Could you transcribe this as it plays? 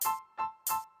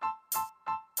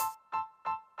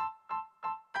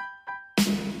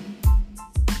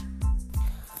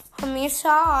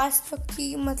हमेशा आज तक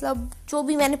की मतलब जो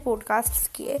भी मैंने पॉडकास्ट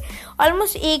किए,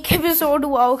 ऑलमोस्ट एक एपिसोड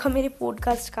हुआ होगा मेरे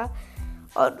पॉडकास्ट का,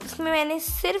 और उसमें मैंने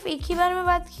सिर्फ एक ही बार में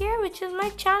बात की है, which is my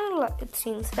channel it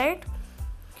seems, right.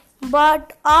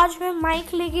 But आज मैं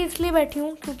माइक लेके इसलिए बैठी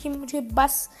हूँ क्योंकि मुझे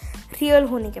बस रियल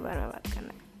होने के बारे में बात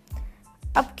करना है।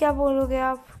 अब क्या बोलोगे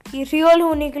आप कि रियल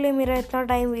होने के लिए मेरा इतना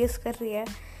टाइम वेस्ट कर रही है,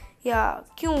 या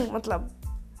क्यों, मतलब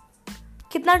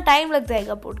कितना टाइम लग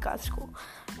जाएगा पॉडकास्ट को।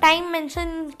 टाइम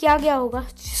मेंशन किया गया होगा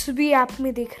जिस भी ऐप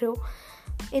में देख रहे हो,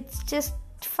 इट्स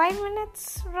जस्ट 5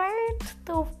 मिनट्स, राइट।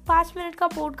 तो 5 मिनट का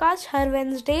पॉडकास्ट हर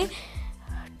वेंसडे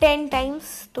 10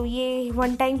 टाइम्स, तो ये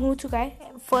 1 टाइम हो चुका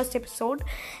है फर्स्ट एपिसोड।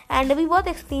 एंड अभी बहुत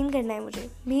एक्सप्लेन करना है मुझे।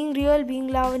 Being real, being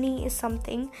Lavni is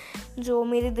something जो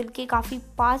मेरे दिल के काफ़ी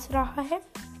पास रहा है,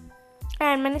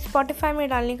 एंड मैंने स्पॉटिफाई में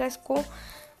डालने का इसको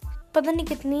पता नहीं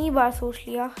कितनी बार सोच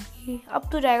लिया कि अब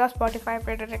तो जाएगा स्पॉटिफाई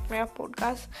पे डायरेक्ट मेरा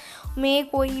पॉडकास्ट में।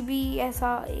 कोई भी ऐसा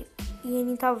ये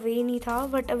नहीं था, वे नहीं था,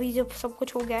 बट अभी जब सब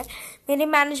कुछ हो गया है, मेरे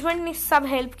मैनेजमेंट ने सब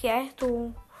हेल्प किया है, तो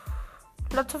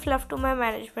lots of love to my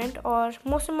management. और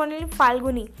मोस्ट इम्पॉर्टेंटली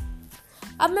फाल्गुनी,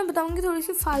 अब मैं बताऊंगी थोड़ी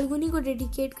सी फाल्गुनी को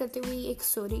डेडिकेट करते हुए एक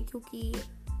स्टोरी, क्योंकि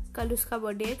कल उसका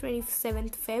बर्थडे है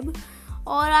 27 फेब,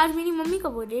 और आज मेरी मम्मी का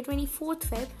बर्थडे है 24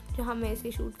 फेब, जहाँ मैं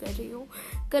इसे शूट कर रही हूँ।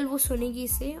 कल वो सुनेगी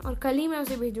इसे और कल ही मैं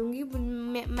उसे भेजूँगी।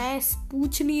 मैं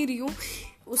पूछ नहीं रही हूँ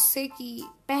उससे कि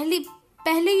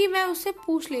पहले ही मैं उससे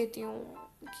पूछ लेती हूँ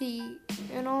कि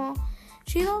you know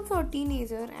she is also a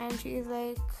teenager and she is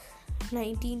like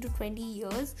 19 to 20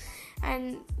 years,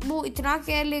 and वो इतना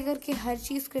केयर लेकर के हर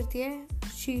चीज़ करती है।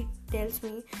 शी टेल्स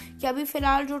मी कि अभी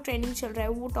फ़िलहाल जो ट्रेंडिंग चल रहा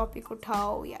है वो टॉपिक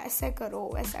उठाओ, या ऐसा करो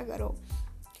वैसा करो,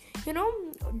 यू नो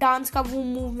डांस का वो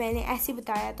मूव मैंने ऐसे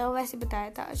बताया था, वैसे बताया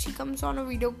था। She comes on a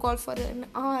video call for an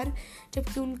hour,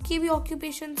 जबकि उनके भी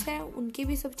ऑक्यूपेशंस हैं, उनके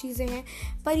भी सब चीज़ें हैं,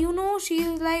 पर you know she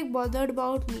is like bothered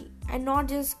about me, and not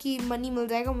just कि मनी मिल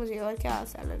जाएगा मुझे और क्या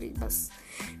सैलरी, बस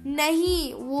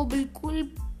नहीं, वो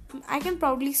बिल्कुल I can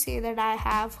proudly say that I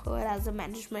have her as a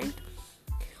management,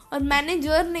 और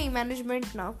मैनेजर नहीं, मैनेजमेंट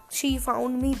ना। शी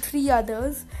फाउंड मी 3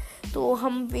 others, तो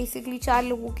हम बेसिकली 4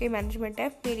 लोगों के मैनेजमेंट है।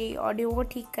 मेरी ऑडियो को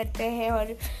ठीक करते हैं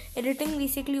और एडिटिंग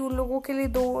बेसिकली उन लोगों के लिए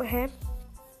 2 हैं।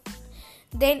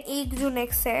 देन एक जो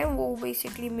नेक्स्ट है वो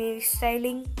बेसिकली मेरी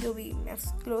स्टाइलिंग, जो भी मैं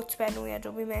क्लोथ्स पहनूँ या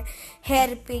जो भी मैं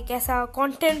हेयर पे कैसा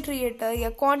कंटेंट क्रिएटर या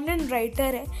कंटेंट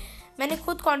राइटर है। मैंने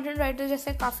खुद कंटेंट राइटर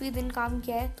जैसे काफ़ी दिन काम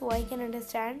किया है, तो I can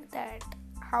understand that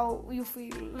how you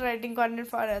feel writing content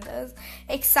for others,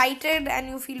 excited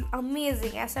and you feel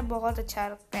amazing, ऐसा बहुत अच्छा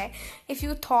लगता है। if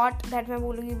you thought that मैं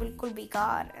बोलूँगी बिल्कुल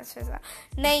बेकार ऐसा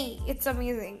नहीं, it's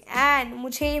amazing, and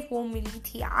मुझे वो मिली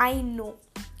थी। I know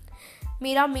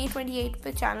मेरा May 28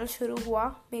 पे चैनल शुरू हुआ,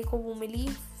 मेरे को वो मिली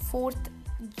 4th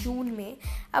जून में।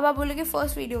 अब आप बोलोगे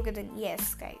फर्स्ट वीडियो के दिन,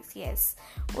 यस गाइस यस,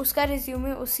 उसका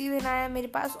रिज्यूमे उसी दिन आया मेरे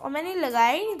पास, और मैंने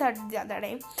लगाया ही नहीं था ज़्यादा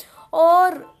टाइम,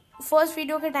 और फर्स्ट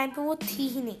वीडियो के टाइम पे वो थी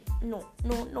ही नहीं।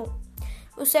 नो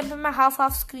उस टाइम पे मैं हाफ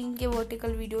स्क्रीन के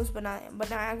वर्टिकल वीडियोस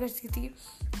बनाया करती थी।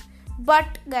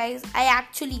 But guys I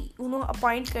actually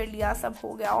appoint कर लिया, सब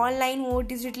हो गया ऑनलाइन, वो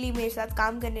डिजिटली मेरे साथ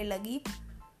काम करने लगी।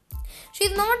 She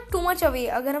is not too much away,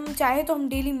 अगर हम चाहे तो हम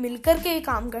डेली मिल कर के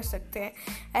काम कर सकते हैं,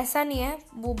 ऐसा नहीं है,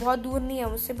 वो बहुत दूर नहीं है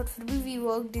मुझसे, बट फिर भी वी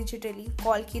वर्क डिजिटली,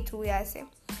 कॉल के थ्रू या ऐसे।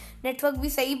 नेटवर्क भी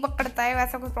सही पकड़ता है,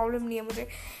 वैसा कोई प्रॉब्लम नहीं है मुझे।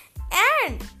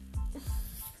 एंड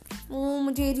वो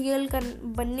मुझे रियल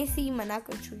बनने से ही मना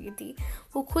कर चुकी थी।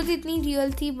 वो खुद इतनी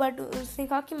रियल थी, बट उसने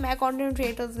कहा कि मैं कंटेंट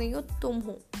क्रिएटर्स नहीं हूँ, तुम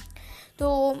हो।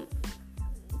 तो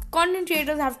content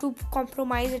creators have to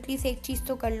compromise, at least एक चीज़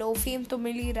तो कर लो, फेम तो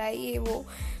मिल ही रहा है, ये वो।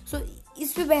 सो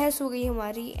इस पे बहस हो गई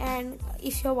हमारी। And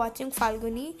if you are watching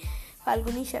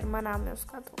Falguni Sharma नाम है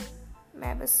उसका, तो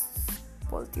मैं बस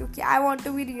बोलती हूँ कि I want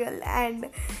to be real. And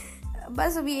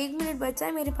बस अभी 1 मिनट बचा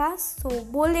है मेरे पास, तो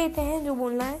बोल देते हैं जो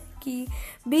बोलना है कि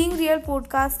being real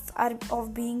podcast are of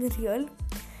being real.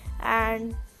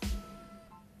 And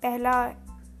पहला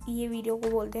ये वीडियो को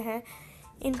बोलते हैं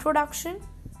इंट्रोडक्शन।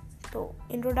 तो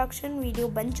इंट्रोडक्शन वीडियो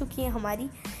बन चुकी है हमारी,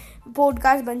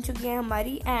 पॉडकास्ट बन चुकी है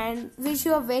हमारी। And wish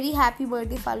you a very happy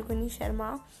birthday Falguni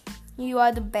Sharma, you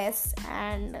are the best.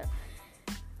 And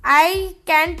I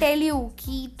can tell you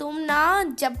कि तुम ना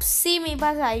जब से मेरे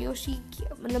पास आई हो,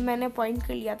 मतलब मैंने अपॉइंट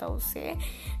कर लिया था उससे,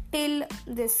 till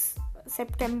this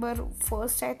September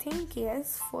 1st I think,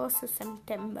 yes 1st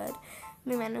September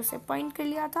में मैंने उसे अपॉइंट कर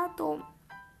लिया था। तो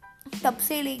तब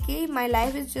से लेके my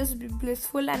life is just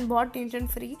blissful and बहुत टेंशन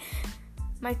फ्री।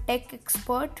 माई टेक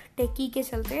एक्सपर्ट, टेकी के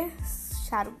चलते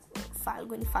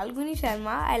Falguni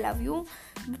Sharma, I love you,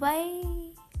 bye.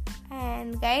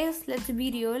 And guys, let's be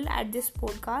real at this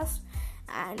podcast.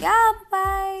 And yeah,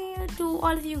 bye to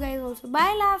all of you guys also. Bye,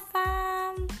 love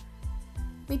fam.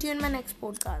 meet you in my next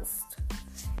podcast.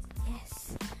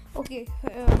 Yes. Okay,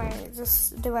 my this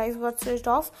device got switched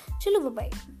off. Chalo,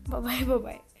 bye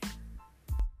bye.